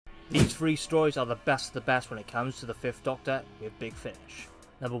These three stories are the best of the best when it comes to the Fifth Doctor with Big Finish.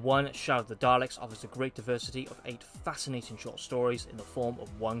 Number 1, Shadow of the Daleks offers a great diversity of 8 fascinating short stories in the form of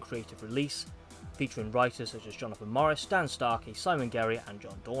one creative release, featuring writers such as Jonathan Morris, Dan Starkey, Simon Gerry and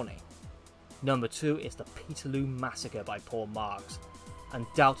John Dorney. Number 2 is The Peterloo Massacre by Paul Marks,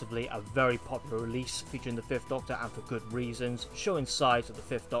 undoubtedly a very popular release featuring the Fifth Doctor and for good reasons, showing sides of the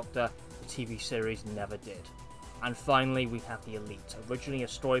Fifth Doctor the TV series never did. And finally we have The Elite, originally a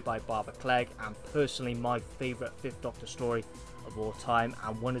story by Barbara Clegg and personally my favourite Fifth Doctor story of all time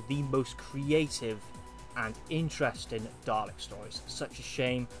and one of the most creative and interesting Dalek stories. Such a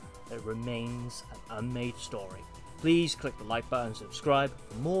shame that it remains an unmade story. Please click the like button and subscribe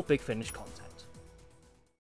for more Big Finish content.